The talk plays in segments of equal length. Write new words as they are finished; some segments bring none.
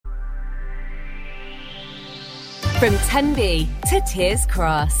From Tenby to Tiers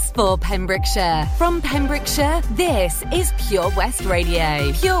Cross for Pembrokeshire. From Pembrokeshire, this is Pure West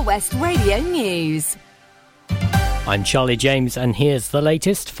Radio. Pure West Radio News. I'm Charlie James and here's the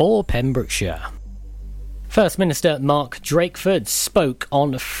latest for Pembrokeshire. First Minister Mark Drakeford spoke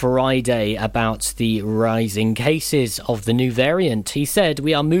on Friday about the rising cases of the new variant. He said,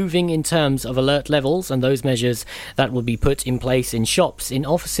 "We are moving in terms of alert levels, and those measures that will be put in place in shops, in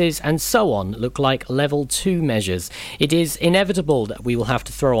offices and so on look like level 2 measures. It is inevitable that we will have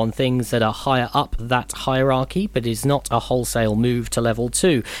to throw on things that are higher up that hierarchy, but it is not a wholesale move to level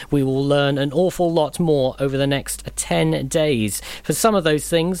 2. We will learn an awful lot more over the next 10 days. For some of those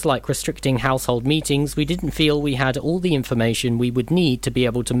things, like restricting household meetings, we didn't feel we had all the information we would need to be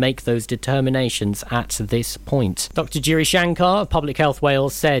able to make those determinations at this point." Dr Giri Shankar of Public Health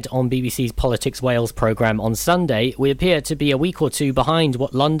Wales said on BBC's Politics Wales programme on Sunday, "We appear to be a week or two behind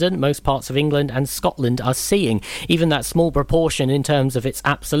what London, most parts of England and Scotland are seeing. Even that small proportion in terms of its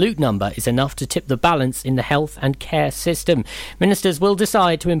absolute number is enough to tip the balance in the health and care system. Ministers will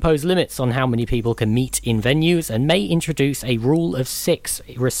decide to impose limits on how many people can meet in venues and may introduce a rule of 6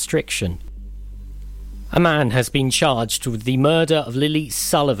 restriction." A man has been charged with the murder of Lily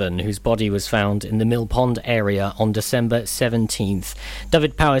Sullivan, whose body was found in the Mill Pond area on December 17th.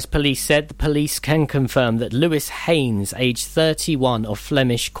 Dyfed-Powys Police said the police can confirm that Lewis Haynes, aged 31, of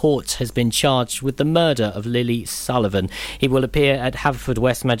Flemish Court, has been charged with the murder of Lily Sullivan. He will appear at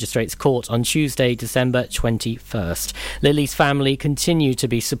Haverfordwest Magistrates Court on Tuesday, December 21st. Lily's family continue to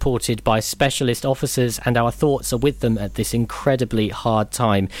be supported by specialist officers, and our thoughts are with them at this incredibly hard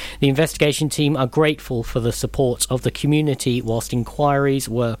time. The investigation team are grateful for the support of the community whilst inquiries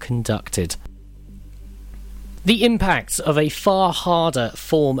were conducted. The impact of a far harder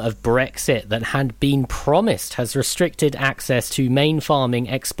form of Brexit than had been promised has restricted access to main farming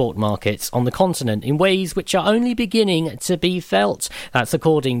export markets on the continent in ways which are only beginning to be felt. That's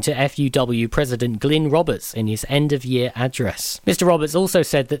according to FUW President Glyn Roberts in his end-of-year address. Mr Roberts also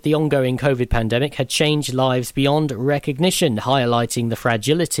said that the ongoing COVID pandemic had changed lives beyond recognition, highlighting the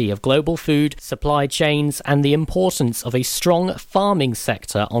fragility of global food supply chains and the importance of a strong farming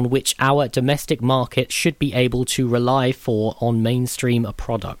sector on which our domestic market should be able to rely on mainstream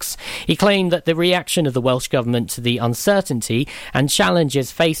products. He claimed that the reaction of the Welsh Government to the uncertainty and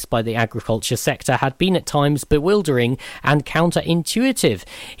challenges faced by the agriculture sector had been at times bewildering and counterintuitive.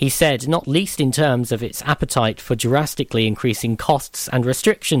 He said, not least in terms of its appetite for drastically increasing costs and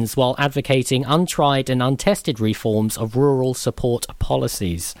restrictions while advocating untried and untested reforms of rural support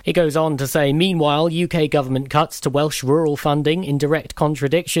policies. He goes on to say, meanwhile, UK government cuts to Welsh rural funding in direct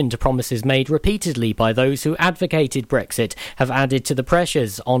contradiction to promises made repeatedly by those who advocated Brexit have added to the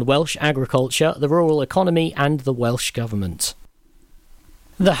pressures on Welsh agriculture, the rural economy and the Welsh Government.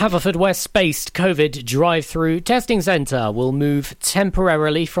 The Haverfordwest-based COVID drive-through testing centre will move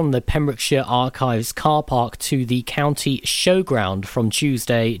temporarily from the Pembrokeshire Archives car park to the county showground from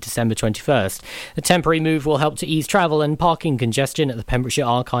Tuesday, December 21st. The temporary move will help to ease travel and parking congestion at the Pembrokeshire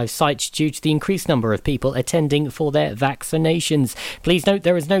Archives site due to the increased number of people attending for their vaccinations. Please note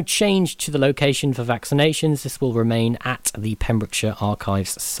there is no change to the location for vaccinations. This will remain at the Pembrokeshire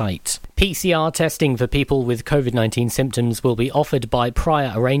Archives site. PCR testing for people with COVID-19 symptoms will be offered by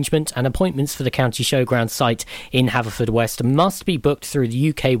prior arrangement, and appointments for the County Showground site in Haverfordwest must be booked through the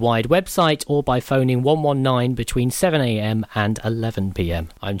UK-wide website or by phoning 119 between 7am and 11pm.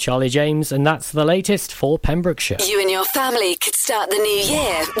 I'm Charlie James, and that's the latest for Pembrokeshire. You and your family could start the new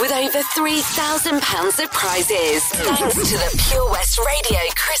year with over £3,000 of prizes thanks to the Pure West Radio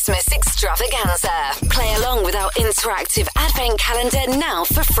Christmas Extravaganza. Play along with our interactive advent calendar now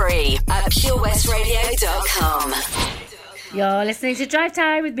for free at purewestradio.com. You're listening to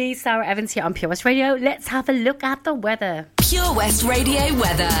Drivetime with me, Sara Evans, here on Pure West Radio. Let's have a look at the weather. Pure West Radio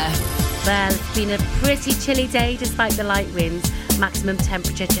weather. Well, it's been a pretty chilly day despite the light winds. Maximum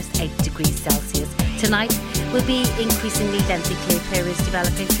temperature just 8 degrees Celsius. Tonight will be increasingly densely clear periods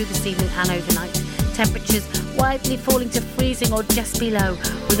developing through this evening and overnight. Temperatures widely falling to freezing or just below,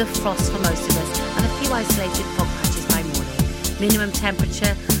 with a frost for most of us and a few isolated fog patches by morning. Minimum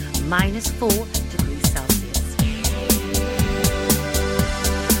temperature -4 degrees Celsius.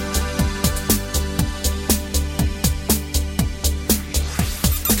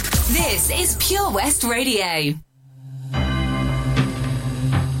 This is Pure West Radio.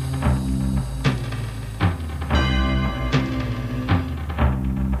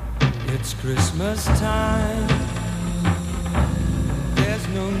 It's Christmas time. There's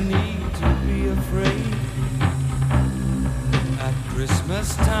no need to be afraid. At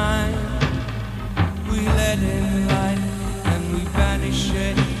Christmas time, we let in light and we banish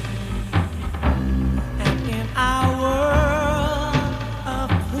it. And in our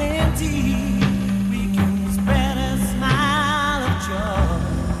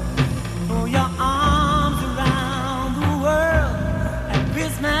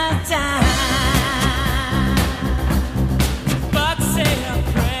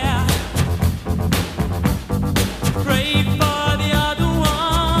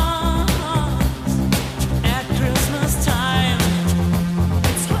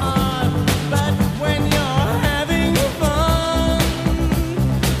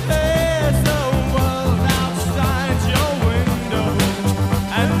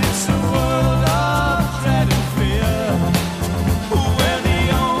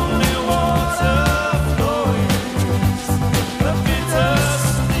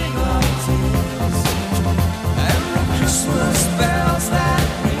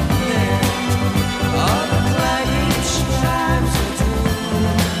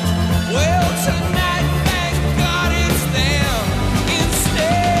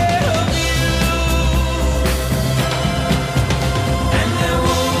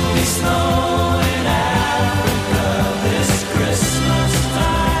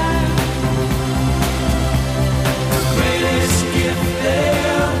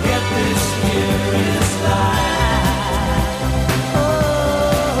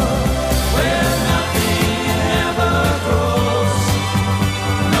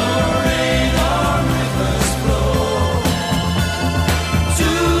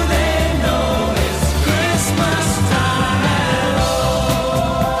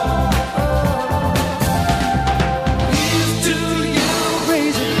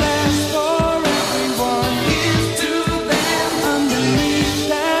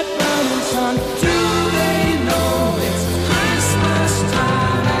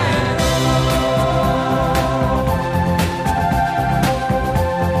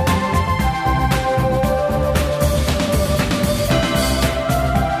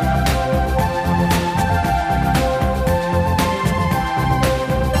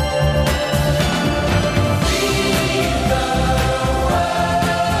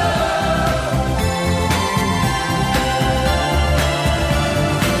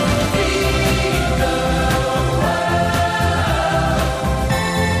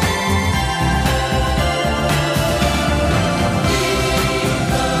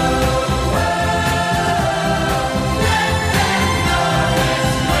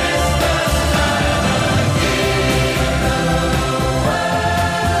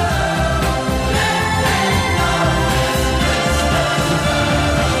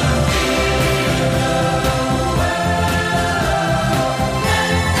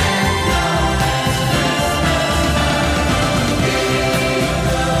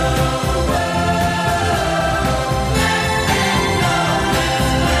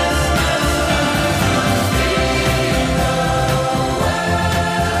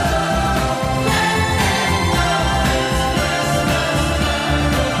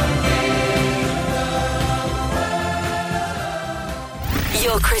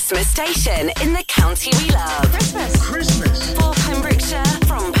Your Christmas station in the county we love. Christmas. For Pembrokeshire,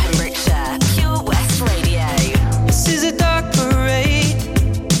 from Pembrokeshire, Pure West Radio. This is a dark parade,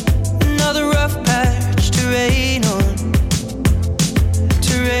 another rough patch to rain on,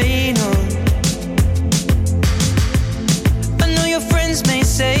 to rain on. I know your friends may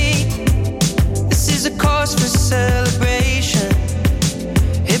say this is a cause for celebration.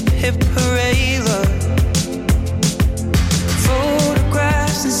 Hip hip hooray, love.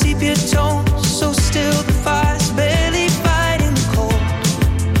 Photographs and sepia tones, so still the fire's barely fighting the cold.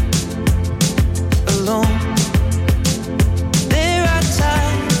 Alone. There are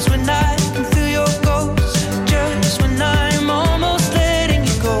times when I can feel your ghost, just when I'm almost letting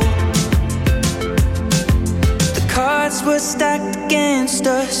you go. The cards were stacked against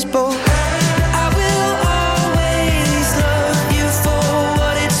us both. I will always love you for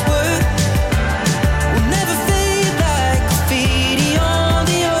what it's worth. We'll never fade like graffiti on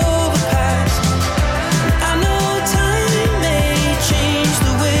the overpass. I know time may change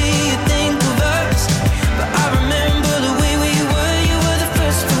the way you think of us, but I remember the way we were. You were the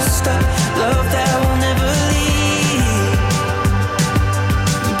first full stop, love that will never leave.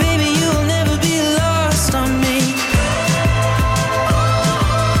 Baby, you'll never be lost on me.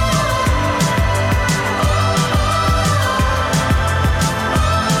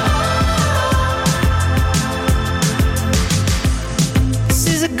 This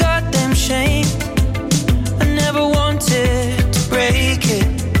is a goddamn shame. I never wanted to break it,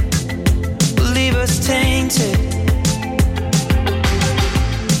 but leave us tainted.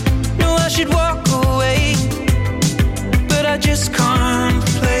 No, I should walk away, but I just can't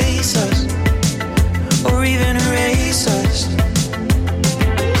replace us, or even erase us.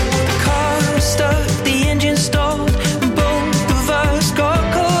 The car was stuck, the engine stalled, and both of us got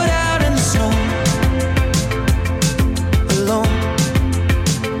caught out in the snow. Alone.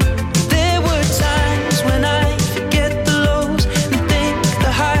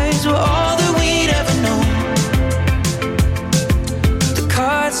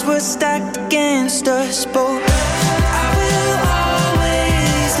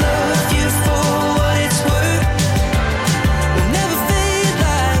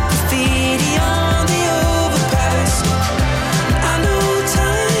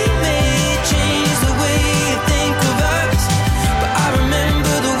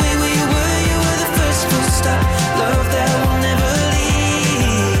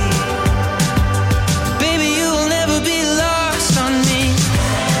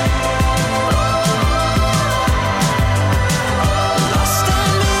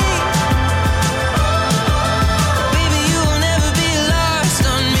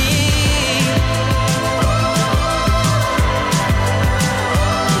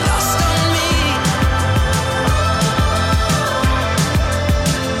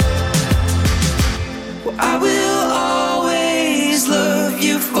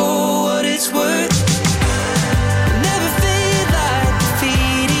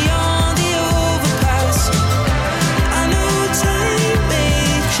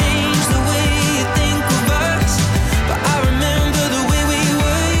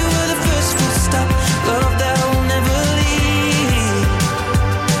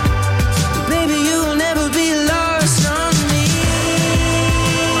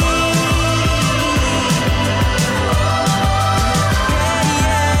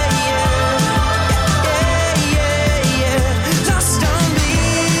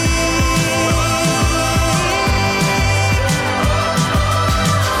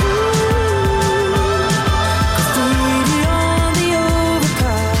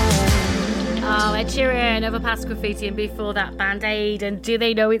 Past Graffiti, and before that Band-Aid and Do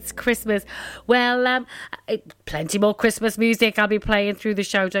They Know It's Christmas? Well, plenty more Christmas music I'll be playing through the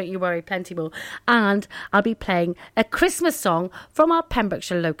show, don't you worry, plenty more. And I'll be playing a Christmas song from our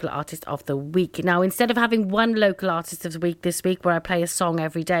Pembrokeshire Local Artist of the Week. Now, instead of having one Local Artist of the Week this week, where I play a song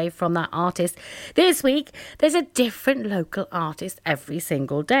every day from that artist, this week there's a different local artist every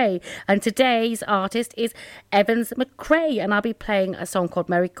single day. And today's artist is Evans McRae, and I'll be playing a song called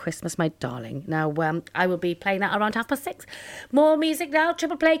Merry Christmas, My Darling. Now, I will be playing that around 6:30. More music now.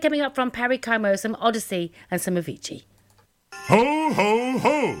 Triple play coming up from Perry Como, some Odyssey and some Avicii. Ho, ho,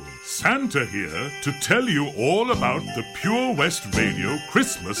 ho! Santa here to tell you all about the Pure West Radio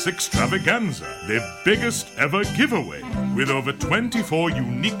Christmas Extravaganza, their biggest ever giveaway, with over 24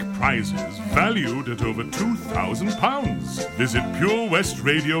 unique prizes valued at over £2,000. Visit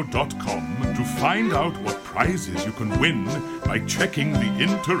purewestradio.com to find out what prizes you can win by checking the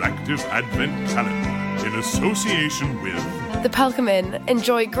interactive advent calendar in association with The Pelcom Inn.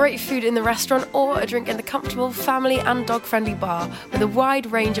 Enjoy great food in the restaurant or a drink in the comfortable family and dog-friendly bar with a wide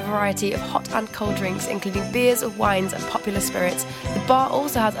range of variety of hot and cold drinks, including beers, wines and popular spirits. The bar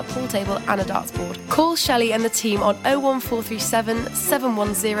also has a pool table and a darts board. Call Shelley and the team on 01437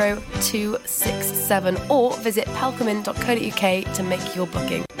 710 267 or visit pelcomin.co.uk to make your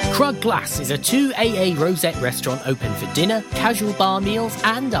booking. Krug Glass is a 2AA rosette restaurant open for dinner, casual bar meals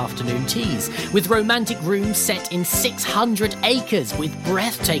and afternoon teas, with romantic rooms set in 600 acres with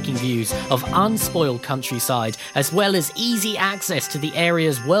breathtaking views of unspoiled countryside, as well as easy access to the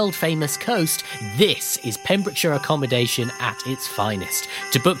area's world-famous coast. This is Pembrokeshire accommodation at its finest.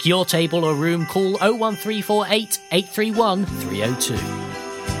 To book your table or room, call 01348 831 302.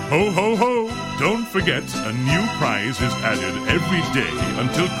 Ho, ho, ho! Don't forget, a new prize is added every day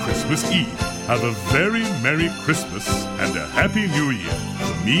until Christmas Eve. Have a very Merry Christmas and a Happy New Year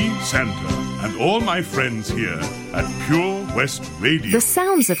from me, Santa, and all my friends here at Pure West Radio. The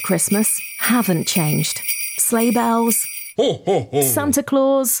sounds of Christmas haven't changed. Sleigh bells, Ho, ho, ho! Santa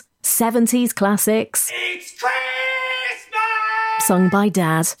Claus, 70s classics. It's Christmas! Sung by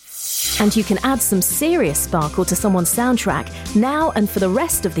Dad. And you can add some serious sparkle to someone's soundtrack now and for the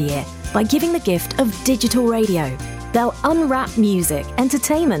rest of the year by giving the gift of digital radio. They'll unwrap music,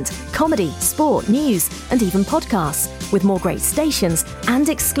 entertainment, comedy, sport, news, and even podcasts, with more great stations and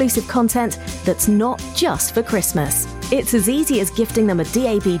exclusive content that's not just for Christmas. It's as easy as gifting them a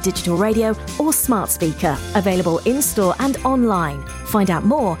DAB digital radio or smart speaker, available in-store and online. Find out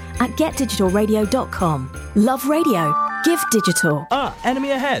more at getdigitalradio.com. Love radio. Give digital. Ah,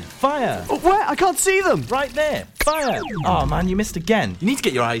 enemy ahead. Fire. Oh, where? I can't see them. Right there. Fire. Oh, man, you missed again. You need to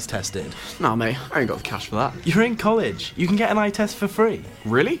get your eyes tested. Nah, mate, I ain't got the cash for that. You're in college. You can get an eye test for free.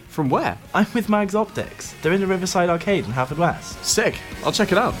 Really? From where? I'm with Mags Optics. They're in the Riverside Arcade in Haverfordwest. Sick. I'll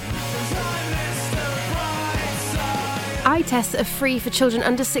check it out. Eye tests are free for children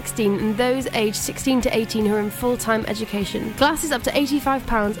under 16 and those aged 16 to 18 who are in full-time education. Glasses up to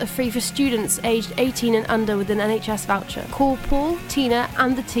 £85 are free for students aged 18 and under with an NHS voucher. Call Paul, Tina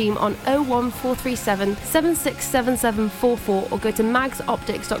and the team on 01437 767744 or go to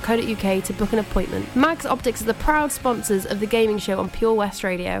magsoptics.co.uk to book an appointment. Mags Optics are the proud sponsors of the gaming show on Pure West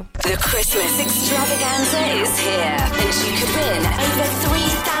Radio. The Christmas extravaganza is here, and you could win over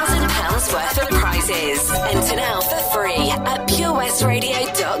 £3,000 worth of prizes. Enter now for free at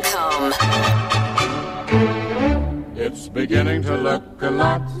purewestradio.com. It's beginning to look a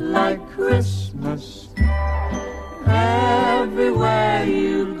lot like Christmas everywhere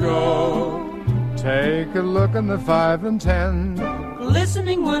you go. Take a look in the 5 and 10,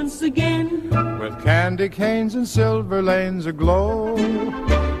 glistening once again, with candy canes and silver lanes aglow.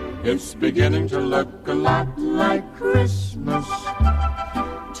 It's beginning to look a lot like Christmas,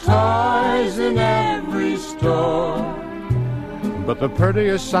 toys in every store. But the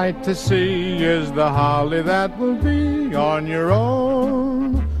prettiest sight to see is the holly that will be on your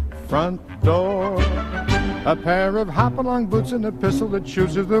own front door. A pair of hop-along boots and a pistol that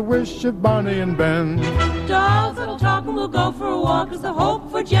shoots is the wish of Barney and Ben. Dolls that'll talk and we'll go for a walk is the hope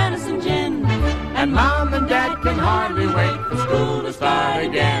for Janice and Jen. And Mom and Dad can hardly wait for school to start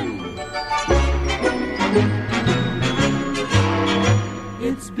again.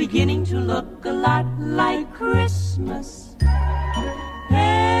 It's beginning to look a lot like Christmas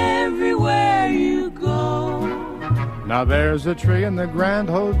everywhere you go. Now there's a tree in the Grand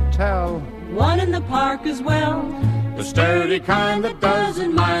Hotel, one in the park as well, the sturdy kind that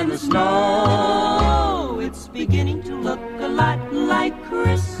doesn't mind the snow. It's beginning to look a lot like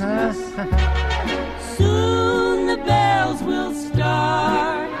Christmas. Soon the bells will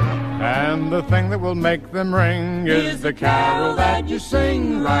start, And the thing that will make them ring is the carol that you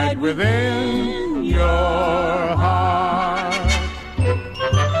sing right within your heart.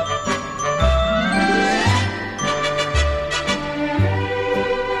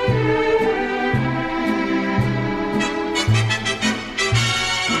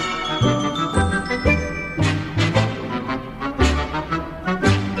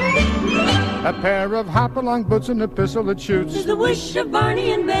 A pair of hop-along boots and a pistol that shoots is the wish of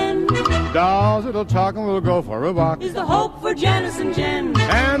Barney and Ben. Dolls that'll talk and we'll go for a walk is the hope for Janice and Jen.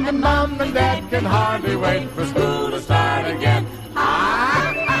 And the mom and dad can hardly wait for school to start again.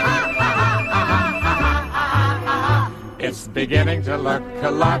 It's beginning to look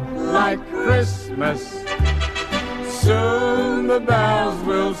a lot like Christmas. Soon the bells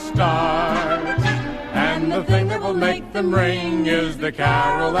will start. And the thing that will make them ring is the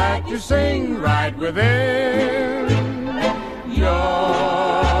carol that you sing right within your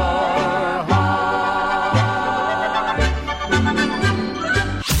heart.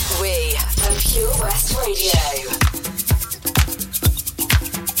 We are Pure West Radio.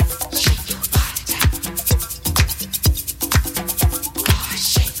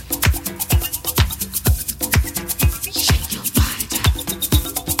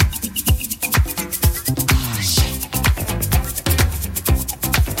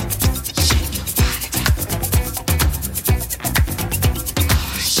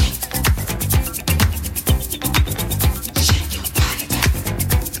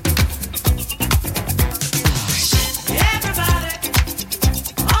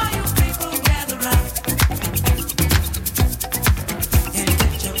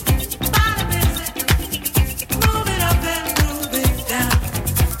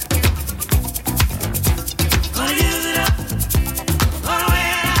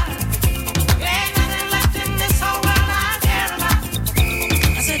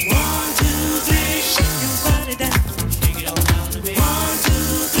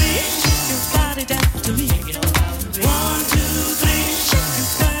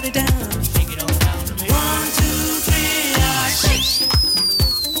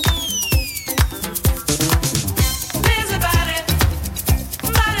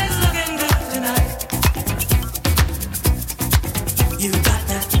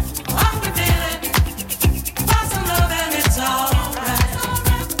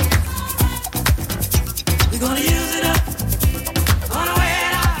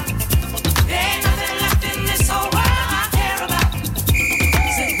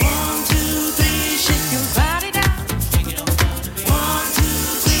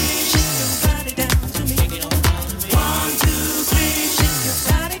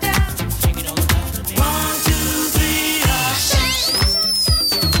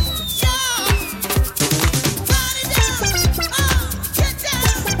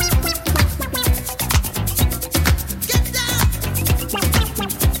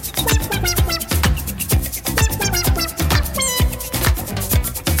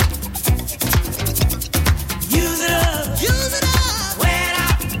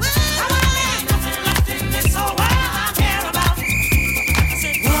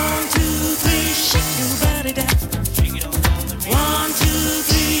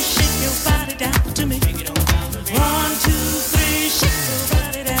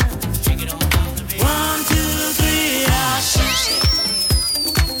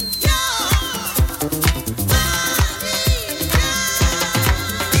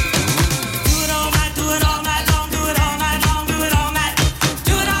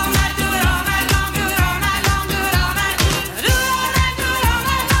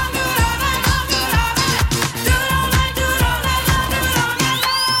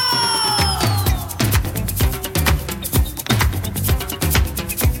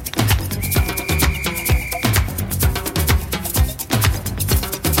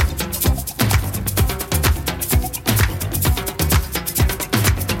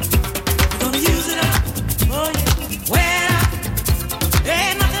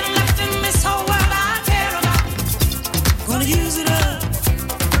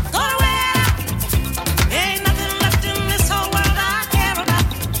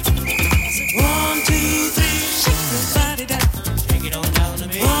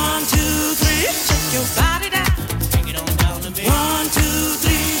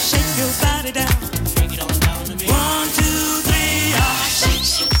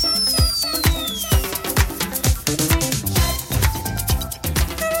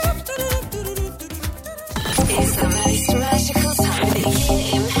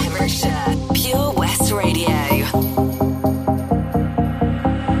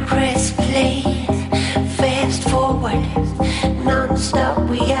 Non-stop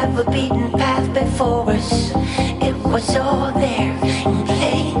we have a beaten path before us. It was all there in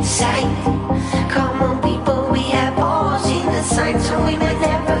plain sight. Come on people, we have all seen the signs, so we may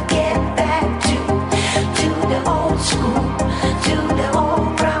never get back to the old school, to the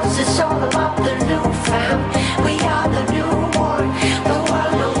old grounds. It's all about the new found. We are the new war, the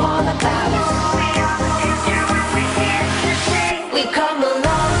world know all about us. We come a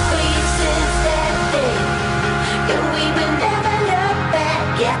long way since that day, and we will never look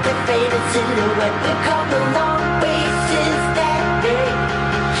back at the faded silhouette. We come a long way since that day,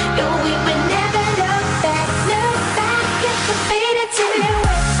 and we will never look back at the faded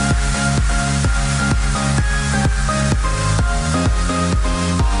silhouette.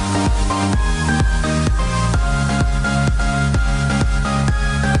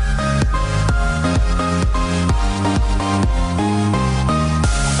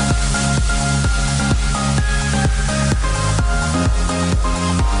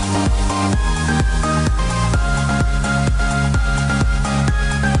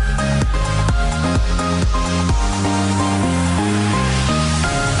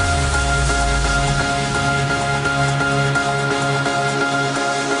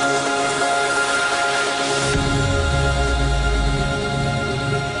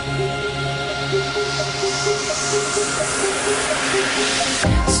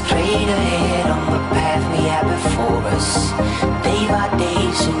 Straight ahead on the path we have before us. Day by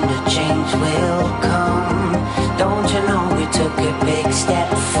day soon the change will come. Don't you know we took a big step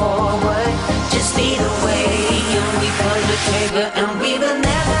forward? Just lead the way and we pull the trigger, and we will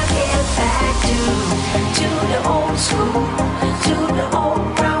never get back to the old school, to the old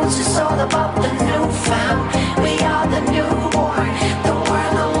grounds. It's all about the new found. We are the newborn, the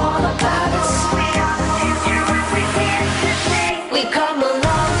world know all about us. We come a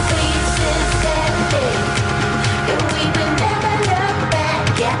long way since that day, and we will never look back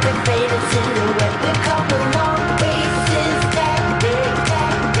at the faded silhouette. We come a long way since that day,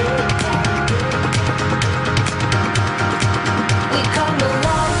 We come a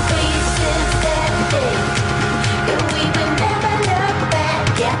long way since that day, and we will never look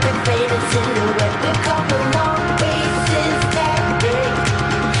back at the faded silhouette. We come a long way since that day,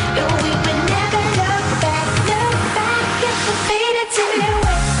 and we will never look back at the faded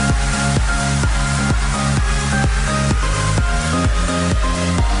silhouette.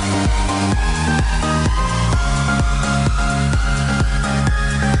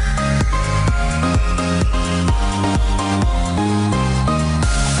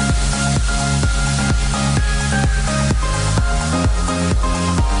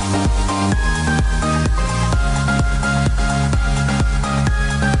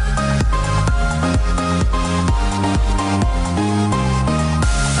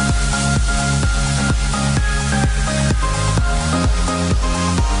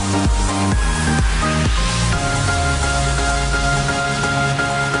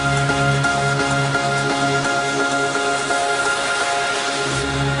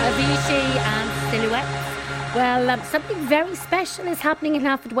 Avicii and Silhouettes. Well, something very special is happening in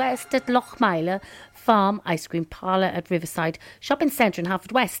Haverfordwest at Lochmeyler Farm Ice Cream Parlour at Riverside Shopping Centre in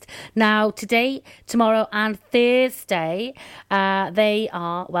Haverfordwest. Now, today, tomorrow and Thursday, they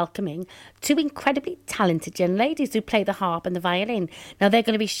are welcoming two incredibly talented young ladies who play the harp and the violin. Now, they're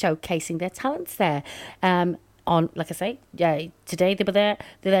going to be showcasing their talents there. On, like I say, today they were there,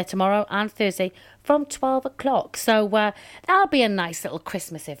 they're there tomorrow and Thursday from 12 o'clock. So that'll be a nice little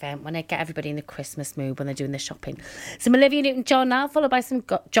Christmas event when they get everybody in the Christmas mood when they're doing the shopping. Some Olivia Newton-John now, followed by some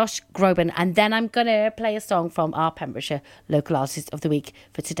Josh Groban, and then I'm going to play a song from our Pembrokeshire Local Artist of the Week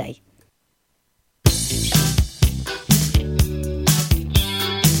for today.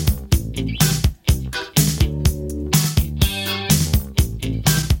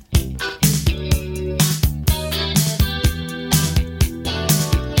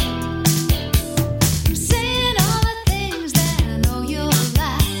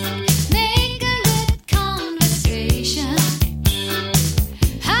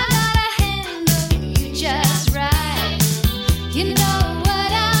 You know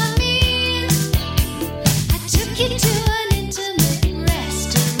what I mean?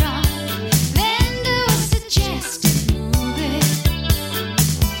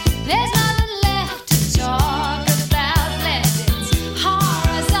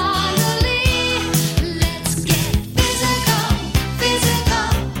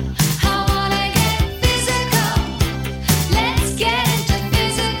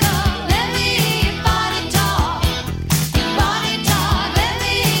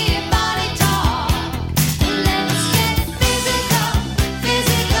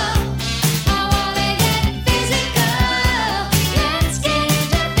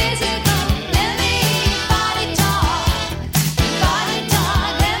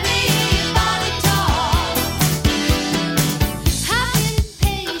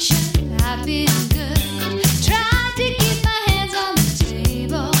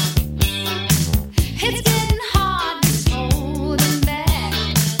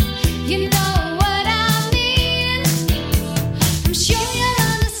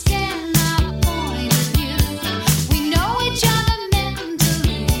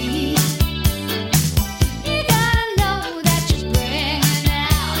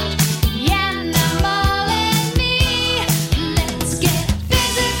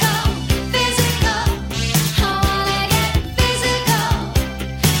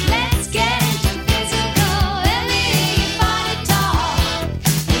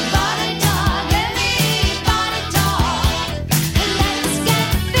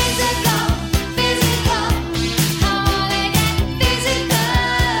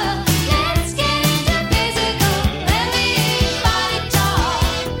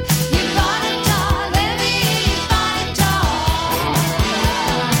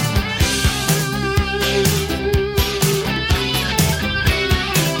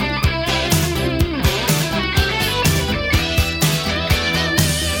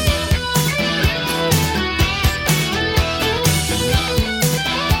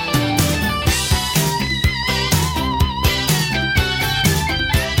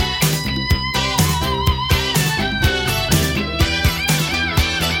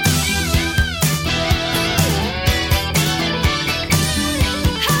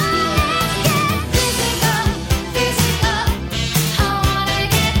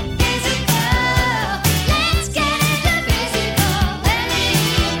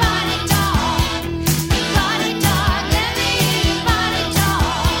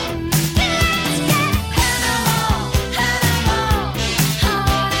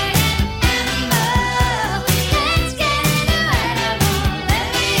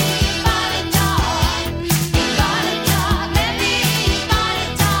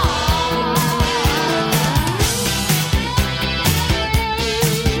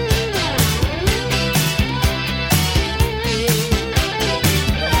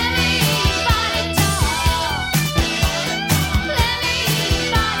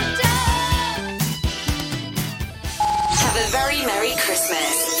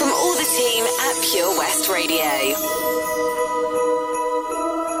 Radio.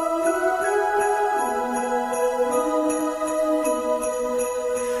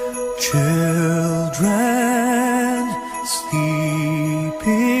 Children sleeping,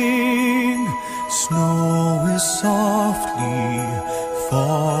 snow is softly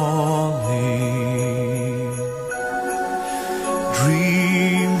falling.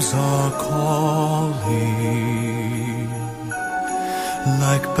 Dreams are calling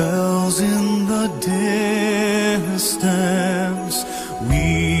like bells in the distance.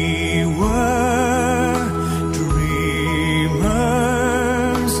 We were dreamers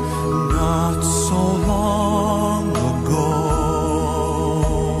not so long ago,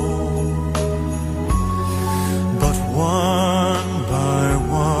 but one by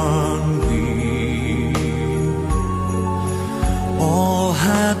one we all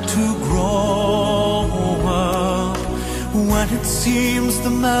had to grow up. When it seems the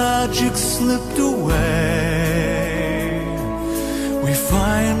magic slipped away, we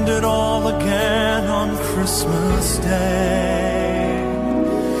find it all again on Christmas Day.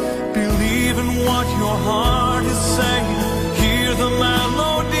 Believe in what your heart is saying. Hear the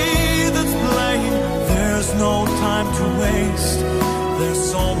melody that's playing. There's no time to waste. There's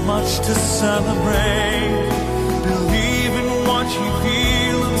so much to celebrate. Believe in what you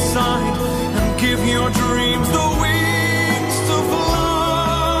feel inside and give your dreams the wings to fly.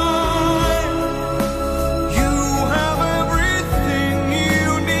 You have everything you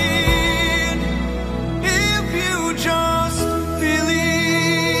need if you just believe.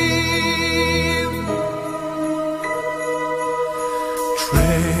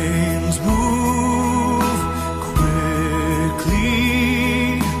 Trains move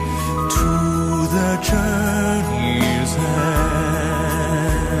quickly to the journey's end.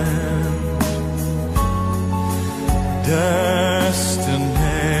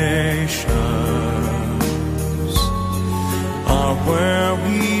 Destinations are where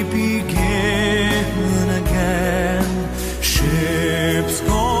we begin again. Ships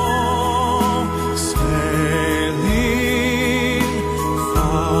go sailing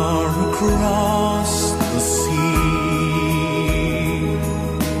far across the sea,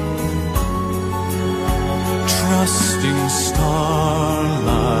 trusting starlight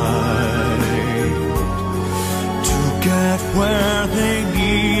to get where they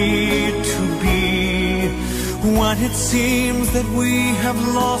need to be. When it seems that we have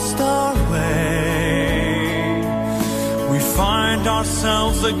lost our way, we find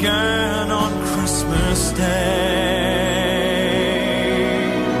ourselves again on Christmas Day.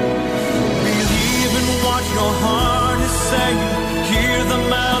 Believe in what your heart is saying. Hear the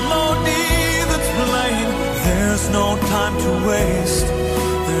melody that's playing. There's no time to waste.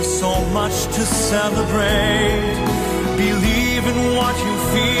 There's so much to celebrate. Believe in what you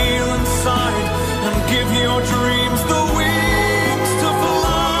feel inside and give your dreams the wings to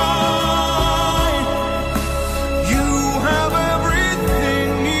fly. You have everything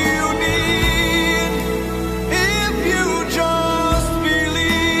you need if you just believe.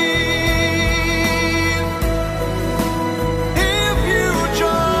 If you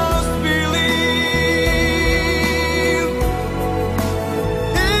just believe.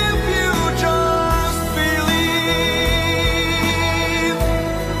 If you just believe.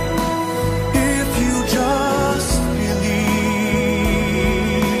 If you just believe.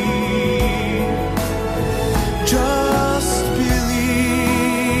 Just believe.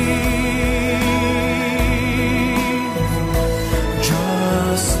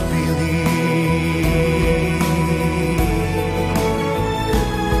 Just believe.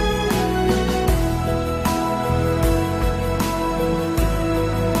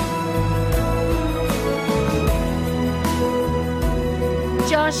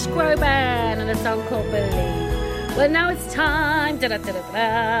 Josh Groban and a song called Believe. Well, now it's time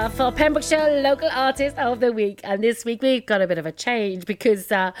for Pembrokeshire Local Artist of the Week. And this week we've got a bit of a change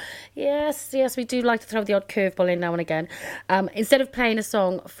because, yes, we do like to throw the odd curveball in now and again. Instead of playing a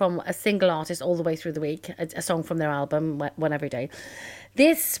song from a single artist all the way through the week, a song from their album, One Every Day,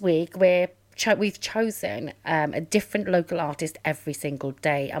 this week we've chosen a different local artist every single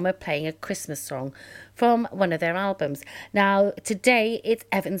day, and we're playing a Christmas song from one of their albums. Now, today it's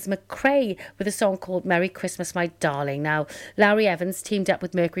Evans McRae with a song called Merry Christmas, My Darling. Now, Larry Evans teamed up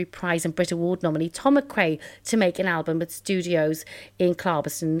with Mercury Prize and Brit Award nominee Tom McRae to make an album at studios in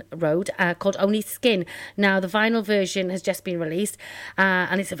Clarbeston Road called Only Skin. Now, the vinyl version has just been released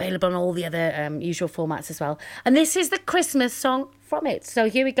and it's available on all the other usual formats as well. And this is the Christmas song from it. So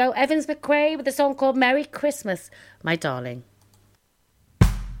here we go, Evans McRae with a song called Merry Christmas, My Darling.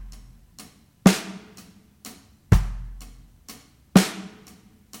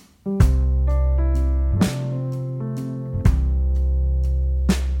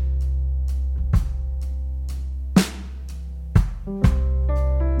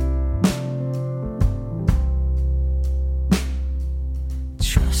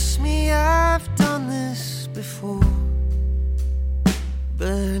 before.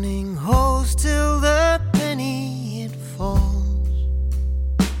 Burning holes till the penny it falls.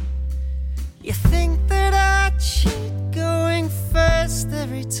 You think that I cheat going first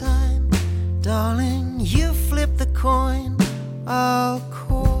every time. Darling, you flip the coin, I'll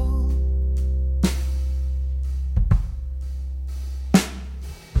call.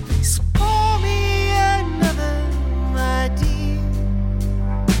 So pour me another, my dear.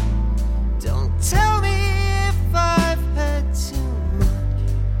 Don't tell me if I've had too much.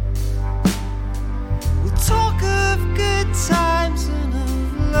 We'll talk of good times and of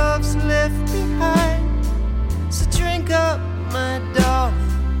loves left behind. So drink up, my darling.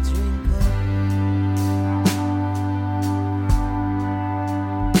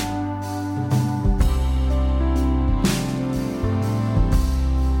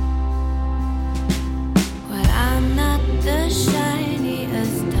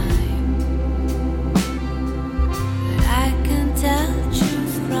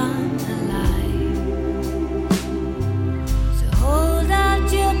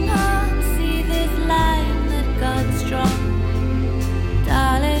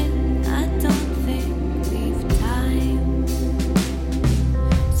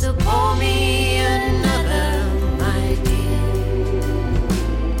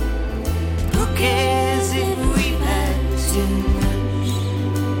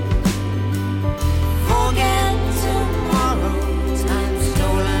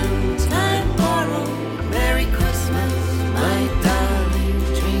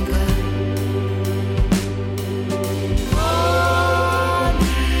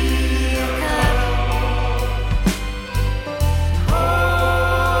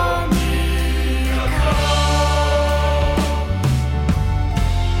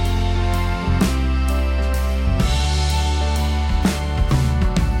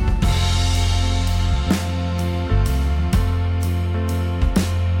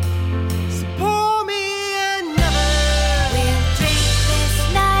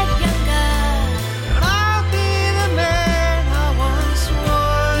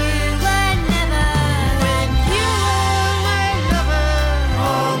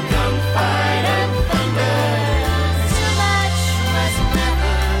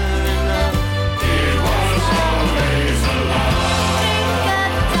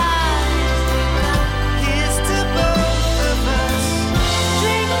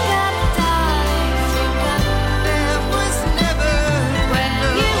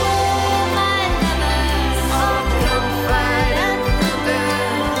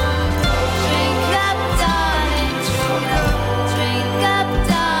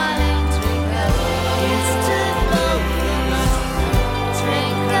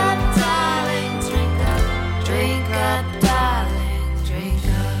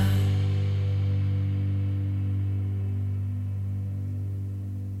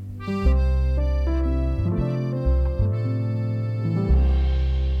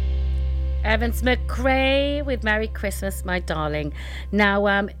 Evans McRae with Merry Christmas, My Darling.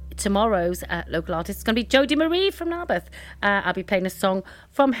 Now, tomorrow's local artist is going to be Jodie Marie from Narberth. I'll be playing a song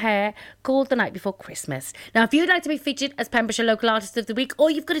from her called The Night Before Christmas. Now, if you'd like to be featured as Pembrokeshire Local Artist of the Week, all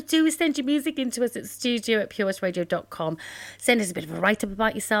you've got to do is send your music into us at studio@purewestradio.com. Send us a bit of a write-up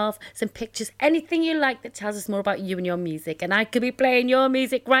about yourself, some pictures, anything you like that tells us more about you and your music. And I could be playing your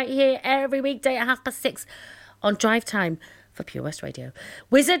music right here every weekday at 6:30 on Drivetime for Pure West Radio.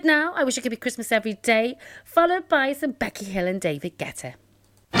 Wizard now, I Wish It Could Be Christmas Every Day, followed by some Becky Hill and David Guetta.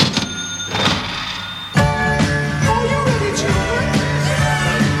 Are you ready, children?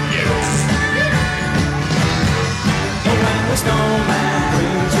 Yes. When the snowman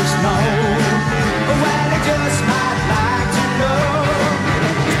brings you snow, well, he just might like to know.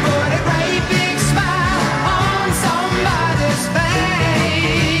 Put a great big smile on somebody's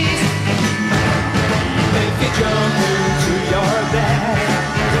face. If you jump into your bed,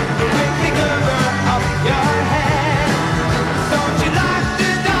 quickly cover up your head. Don't you lock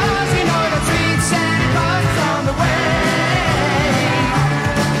the doors, you know the sweet Santa Claus on the way.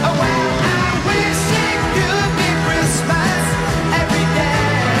 Oh, well, I wish it could be Christmas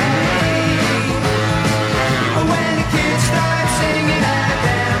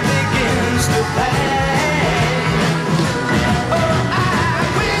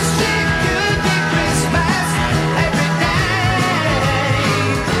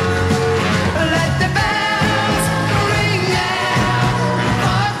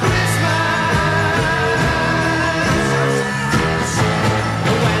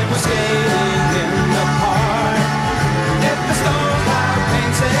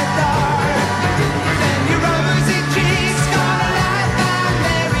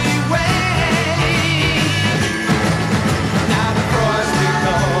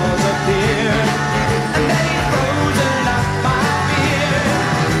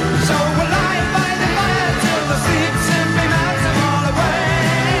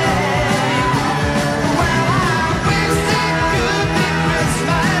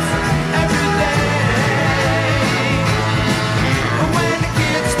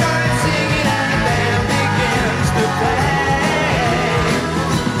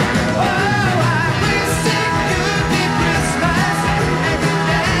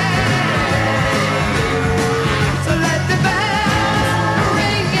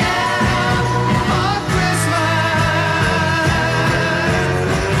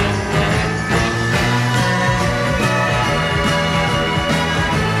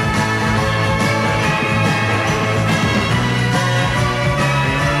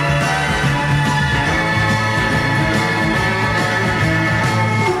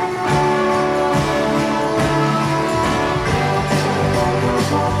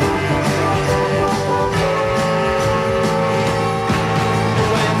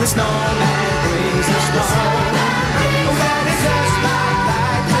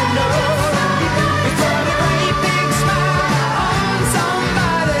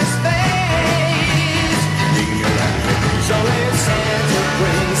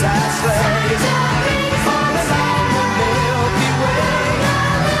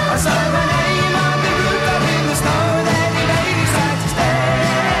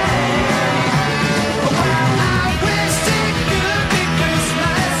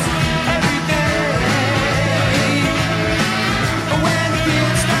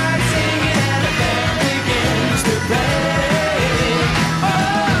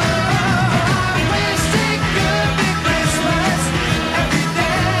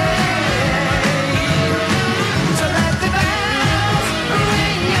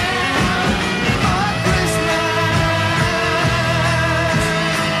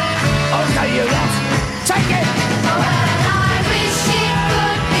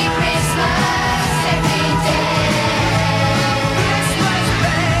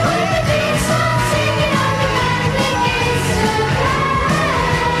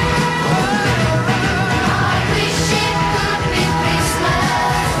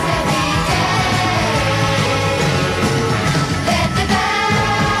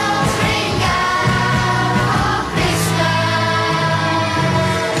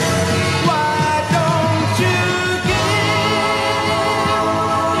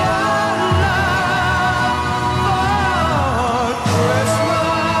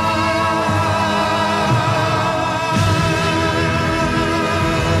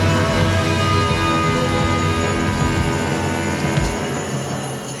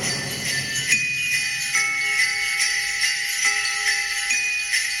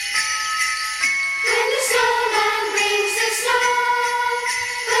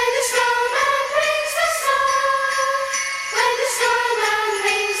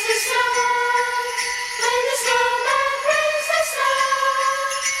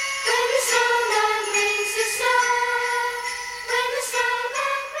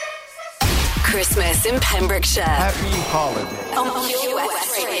Christmas in Pembrokeshire. Happy holiday. On Pure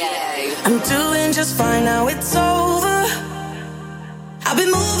West Radio. I'm doing just fine now, it's over. I've been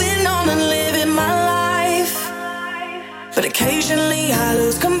moving on and living my life, but occasionally I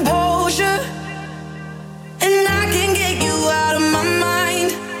lose composure, and I can get you out of my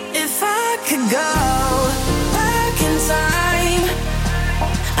mind. If I could go back in time,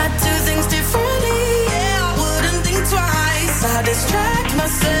 I'd do things differently, yeah, I wouldn't think twice. I distract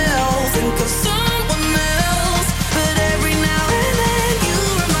myself, think of someone else, but every now and then you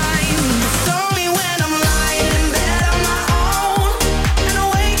remind me. It's only when I'm lying in bed on my own, and I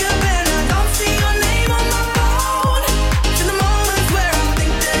wake up and I don't see your name on my phone. To the moments where I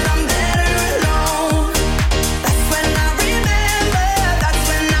think that I'm better alone. That's when I remember, that's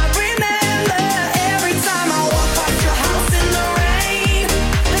when I remember. Every time I walk past your house in the rain,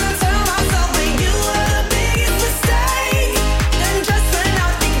 and I tell myself that you were the biggest mistake. And just when I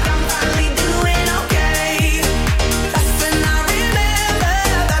think I'm finally doing okay, that's when I remember,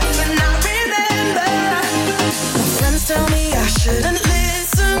 that's when I remember. My friends tell me I shouldn't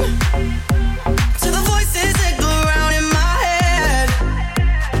listen to the voices that go round in my head,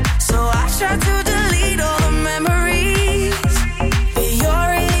 so I try to delete all the memories, but you're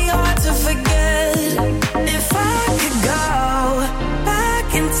really hard to forget. If I could go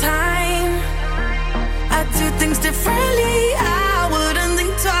back in time, I'd do things differently, I wouldn't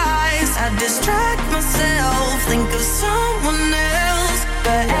think twice. I'd distract myself, think of someone else,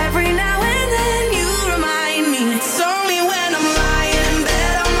 but every now and then you remind me. It's only when I'm lying in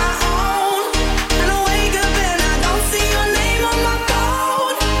bed on my own, and I wake up and I don't see your name on my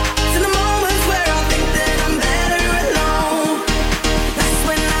phone. To the moments where I think that I'm better alone, that's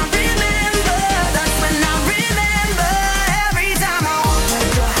when I remember, that's when I remember. Every time I walk past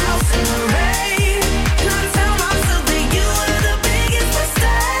your house in the rain, and I tell myself that you were the biggest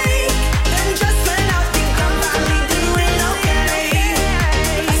mistake. And just when I think I'm finally doing okay,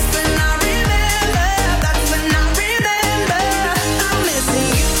 that's when I remember, that's when I remember. I'm missing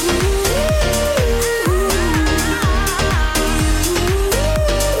you.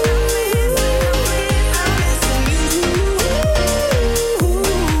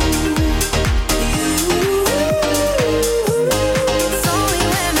 It's only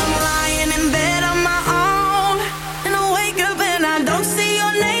when I'm lying in bed on my own, and I wake up and I don't see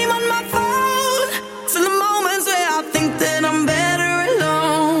your name on my phone. To the moments where I think that I'm better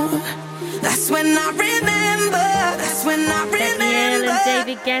alone, that's when I remember, that's when I Becky Hill remember. and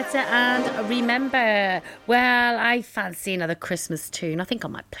David Guetta and Remember. Well, I fancy another Christmas tune. I think I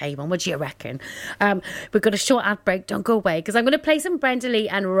might play one. What do you reckon? We've got a short ad break. Don't go away, because I'm going to play some Brenda Lee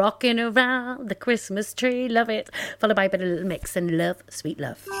and Rockin' Around the Christmas Tree. Love it. Followed by a bit of Little Mix and Love, Sweet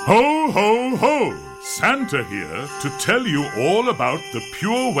Love. Ho, ho, ho! Santa here to tell you all about the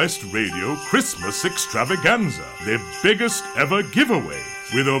Pure West Radio Christmas Extravaganza, their biggest ever giveaway,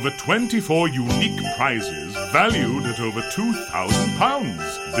 with over 24 unique prizes valued at over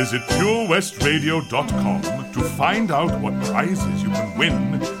 £2,000. Visit purewestradio.com to find out what prizes you can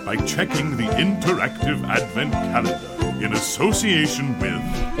win by checking the interactive Advent calendar in association with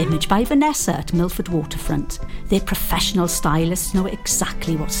Image by Vanessa at Milford Waterfront. Their professional stylists know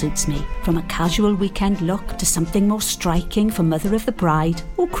exactly what suits me, from a casual weekend look to something more striking for mother of the bride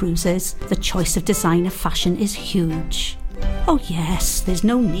or cruises. The choice of designer fashion is huge. Oh yes, there's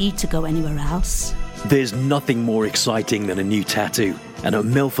no need to go anywhere else. There's nothing more exciting than a new tattoo. And at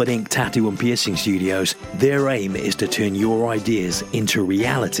Milford Ink Tattoo and Piercing Studios, their aim is to turn your ideas into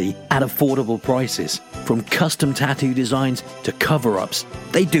reality at affordable prices. From custom tattoo designs to cover-ups,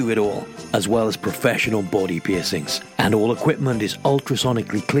 they do it all, as well as professional body piercings. And all equipment is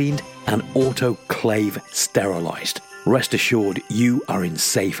ultrasonically cleaned and autoclave sterilized. Rest assured, you are in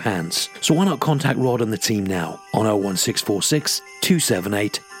safe hands. So why not contact Rod and the team now on 01646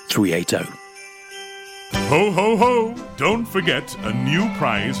 278 380. Ho, ho, ho! Don't forget, a new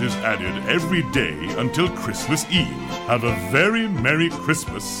prize is added every day until Christmas Eve. Have a very Merry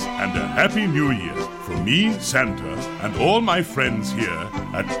Christmas and a Happy New Year from me, Santa, and all my friends here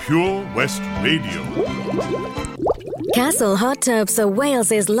at Pure West Radio. Castle Hot Tubs are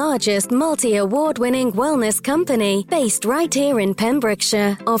Wales's largest multi-award-winning wellness company, based right here in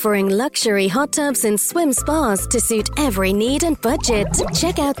Pembrokeshire, offering luxury hot tubs and swim spas to suit every need and budget.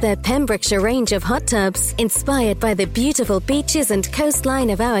 Check out their Pembrokeshire range of hot tubs, inspired by the beautiful beaches and coastline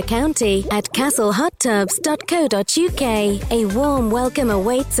of our county, at castlehottubs.co.uk. A warm welcome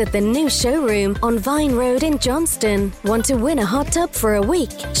awaits at the new showroom on Vine Road in Johnston. Want to win a hot tub for a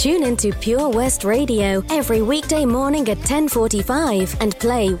week? Tune into Pure West Radio every weekday morning morning at 10:45 and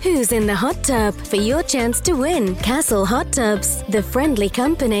play Who's in the Hot Tub for your chance to win Castle Hot Tubs, the friendly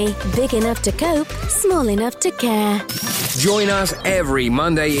company, big enough to cope, small enough to care. Join us every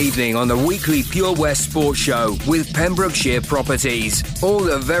Monday evening on the weekly Pure West Sports Show with Pembrokeshire Properties. All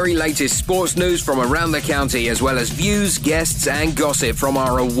the very latest sports news from around the county, as well as views, guests and gossip from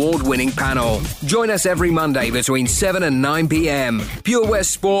our award-winning panel. Join us every Monday between 7 and 9 p.m. Pure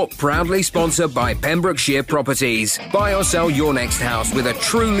West Sport, proudly sponsored by Pembrokeshire Properties. Buy or sell your next house with a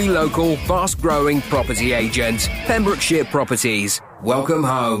truly local, fast-growing property agent. Pembrokeshire Properties. Welcome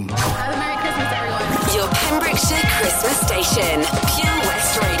home. Your Pembrokeshire Christmas station, Pure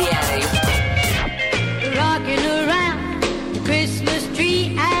West Radio. Rocking around the Christmas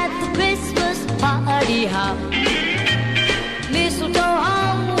tree at the Christmas party hop. Mistletoe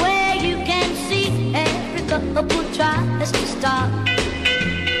hung where you can see every couple tries to stop.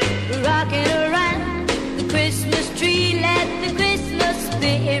 Rocking around the Christmas tree, let the Christmas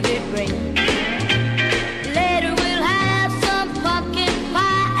spirit ring. Later we'll have some pumpkin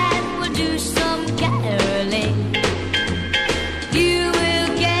pie and we'll do some caroling. You will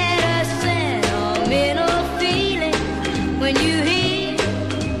get a sentimental feeling when you hear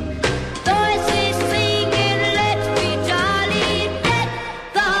voices singing, let's be jolly, deck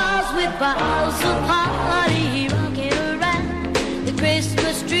the halls with boughs of holly. Rocking around the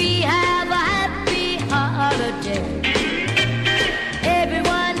Christmas tree, have a happy holiday.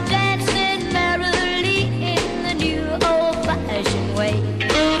 Everyone dancing merrily in the new old-fashioned way.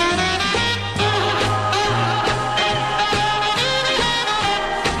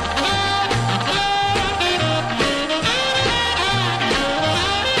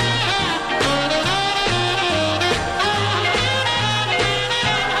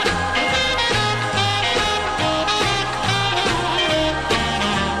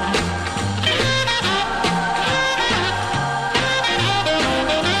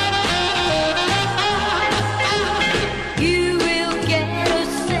 You will get a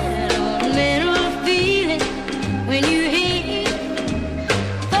sentimental feeling when you hear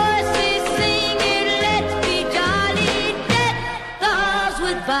voices singing, let's be jolly, deck the halls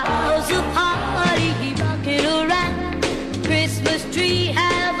with boughs of holly. Rocking around the Christmas tree,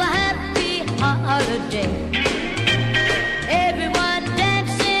 have a happy holiday. Everyone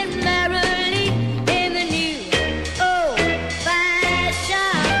dancing merrily in the new old-fashioned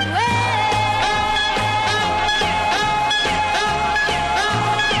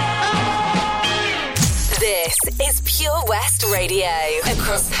This is Pure West Radio.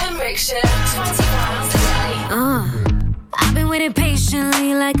 Across Pembrokeshire, 24 hours a day. I've been waiting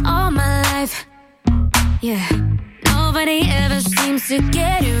patiently like all my life. Yeah, nobody ever seems to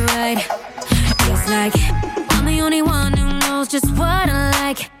get it right. It's like I'm the only one who knows just what I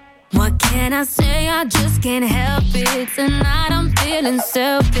like. What can I say? I just can't help it. Tonight I'm feeling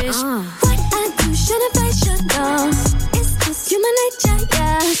selfish. What I do, shouldn't I should know. It's just human nature,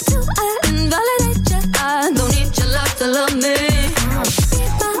 yeah. Do I invalidate you? I don't need your love to love me. Be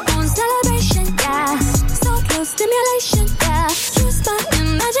my own celebration, yeah. So close stimulation, yeah. Use my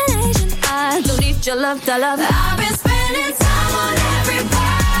imagination. I don't need your love to love. I've been spending time on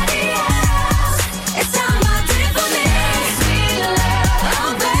everybody else. It's time I did it for me. Sweet love,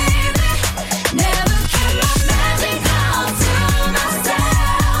 oh baby. Never kept my magic all to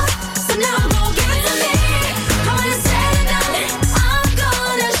myself. So now I'm gonna give it to me. When it's said and done, I'm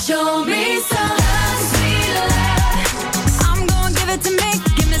gonna show me some love, sweet love. I'm gonna give it to me.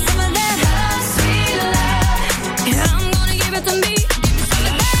 Give me some of that love, sweet love. Yeah, I'm gonna give it to me. Give me some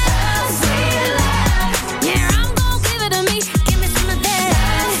of that love, sweet love. Yeah, I'm gonna give it to me. Give me some of that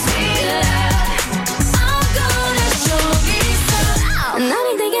love, sweet love. I'm gonna show me some love. And I've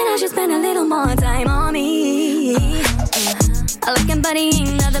been thinking I should spend a little more time on me. I like him, but he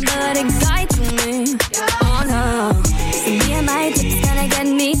ain't nothing but a guy to me. Oh no, so me and my tips gonna get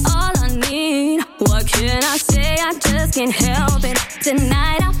me all I need. What can I say? I just can't help it.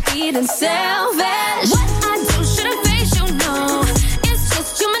 Tonight I'm feeling selfish. What I do shouldn't face you, no. It's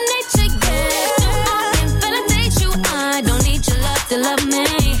just human nature, yeah. I can't validate you. I don't need your love to love me.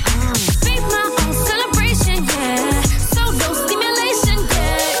 Be my own celebration, yeah. Solo stimulation,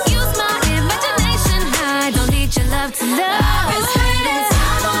 yeah. Use my imagination. I don't need your love to love. I've been spending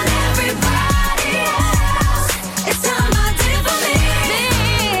time on everybody else. It's time I did it for me.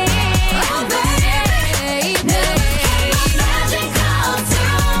 Oh baby, never keep my magic all to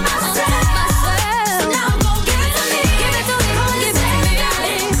myself.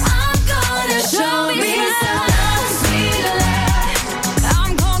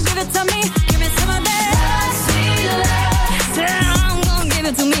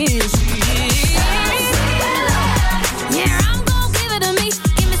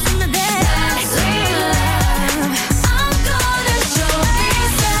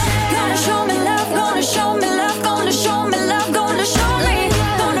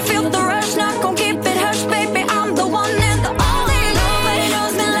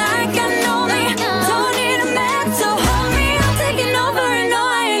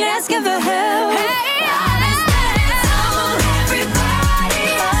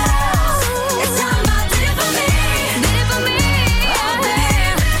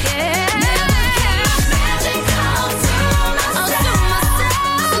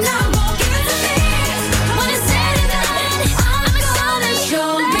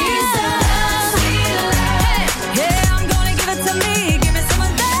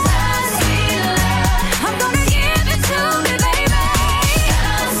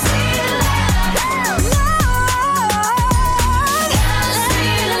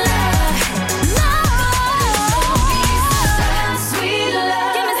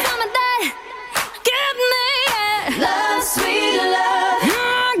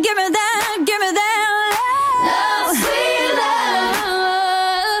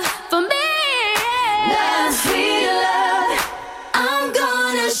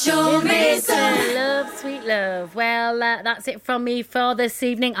 Show me some love, sweet love. Well, that's it from me for this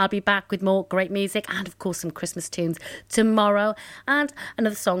evening. I'll be back with more great music and, of course, some Christmas tunes tomorrow. And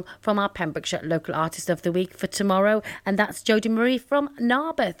another song from our Pembrokeshire Local Artist of the Week for tomorrow. And that's Jodie Marie from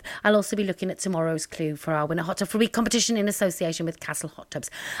Narberth. I'll also be looking at tomorrow's clue for our Winner Hot Tub for Week competition in association with Castle Hot Tubs.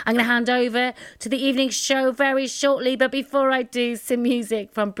 I'm going to hand over to the evening show very shortly. But before I do, some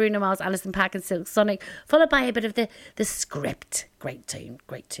music from Bruno Mars, Alison Paak and Silk Sonic, followed by a bit of the Script. Great tune,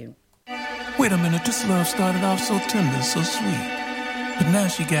 great tune. Wait a minute, this love started off so tender, so sweet. But now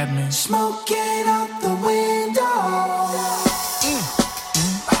she got me smoking out the window.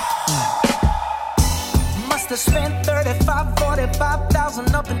 Must have spent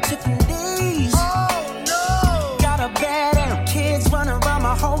 45,000 up in Tiffany's. Oh no! Got a bed and kids running around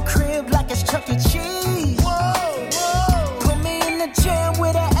my whole crib like it's Chuck E. Cheese. Whoa, whoa! Put me in the gym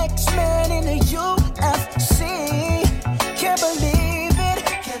with an X-Men in the UFC. Can't believe it.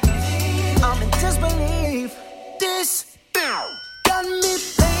 I'm in disbelief. This got me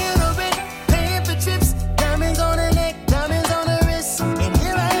paying a rent, paying for trips, diamonds on the neck, diamonds on the wrist, and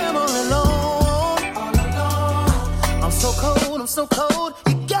here I am all alone. I'm so cold, I'm so cold.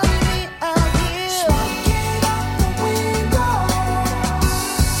 You got me out here smoking out the window,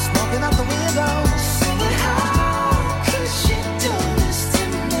 smoking out the window, singing, how could she do this to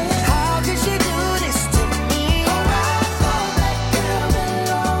me? How could she do this to me? Oh, I thought that girl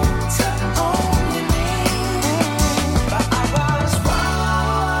belonged to only me, but I was wrong,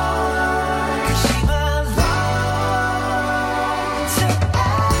 'cause she belonged to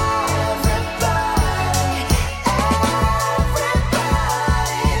everybody.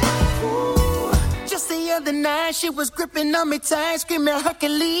 Ooh. Just the other night, she was gripping on me tight, screaming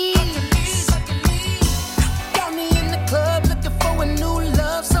Hercules. Got me in the club looking for a new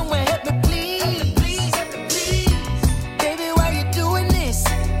love, someone help me please. Baby, why you doing this?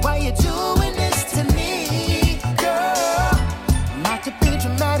 Why you doing this to me, girl? Not to be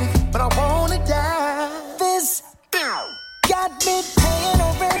dramatic, but I wanna die. This got me paying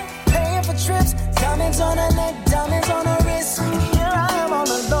on rent, paying for trips, diamonds on her neck, diamonds on her wrist. And here I am all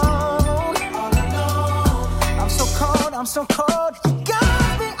alone. I'm so cold, I'm so cold. You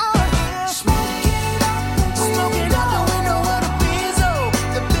got me out here smoking out the window of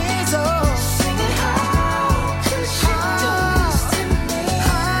the Benzo, singing, how could she do this to me?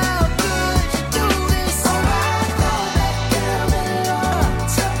 How could you do this? Oh, I thought that girl belonged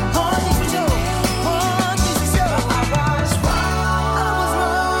to only me. But I was wrong.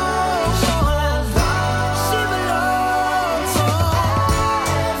 She belonged to everybody.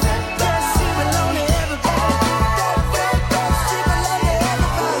 Yes, she belonged to everybody. She belonged to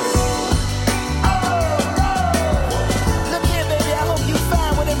everybody. Look here, baby, I hope you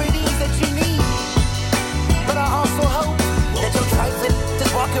find whatever it is that you need. But I also hope that your trifling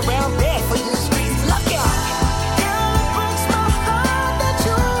just walk around barefoot in the streets. Look out! Girl, it breaks my heart that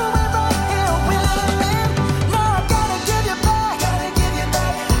you ain't right here with me. Now I gotta give you back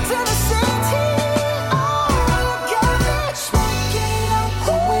to the city. Oh, you got me smoking out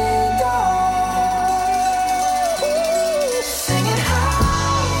the window, singing,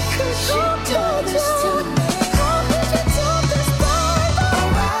 how could she do this to me? How could you do this, baby?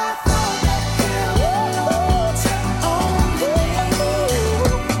 Oh, I thought that girl belonged to only me,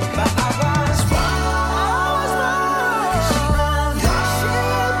 but I was wrong. She belonged to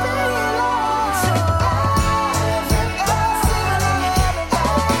everybody.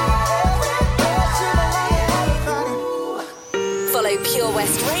 Follow Pure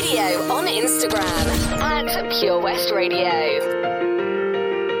West Radio on Instagram at Pure West Radio.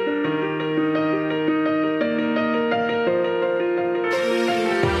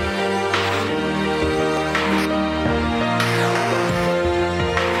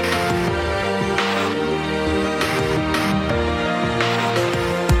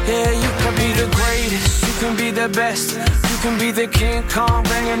 Yeah, you can be the greatest, you can be the best. You can be the King Kong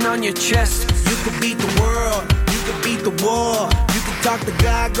banging on your chest. You could beat the world, you could beat the war. You could talk to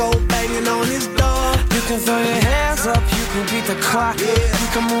God, go banging on his door. You can throw your hands up, you can beat the clock. Yeah. You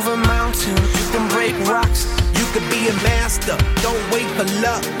can move a mountain, you can break rocks. You could be a master, don't wait for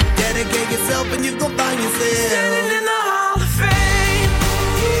luck. Dedicate yourself and you gon' find yourself Standing in the Hall of Fame,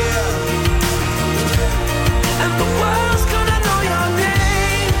 yeah. and the world's gonna know your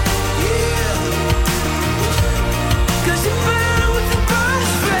name. Yeah. 'Cause you burn with the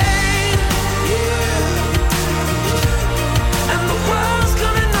brightest flame. Yeah. And the world's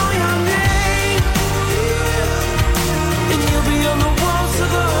gonna know your name. Yeah. And you'll be on the walls of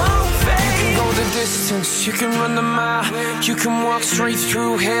the Hall of Fame. You can go the distance, you can run the mile. You can walk straight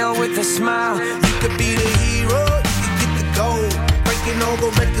through hell with a smile. You could be the hero, you could get the gold. Break taking over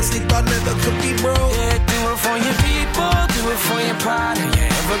recklessly, thought never could be broke. Yeah, do it for your people, do it for your pride. Are you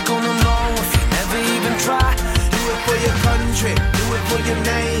ever gonna know if you never even try? Do it for your country, do it for your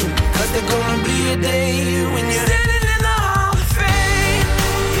name. Cause there's gonna be a day when you're standing in the Hall of Fame.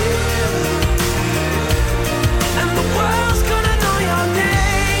 Yeah. And the world's gonna know your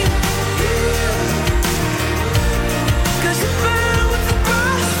name. Yeah. Cause you burn with the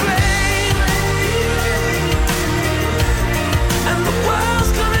burst flame. Yeah. And the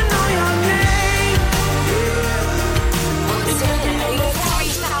world's gonna know your name. Yeah. Over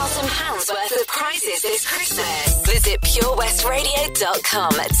 £3,000 worth of prizes this Christmas. Visit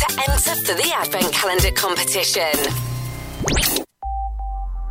purewestradio.com to enter for the Advent Calendar competition.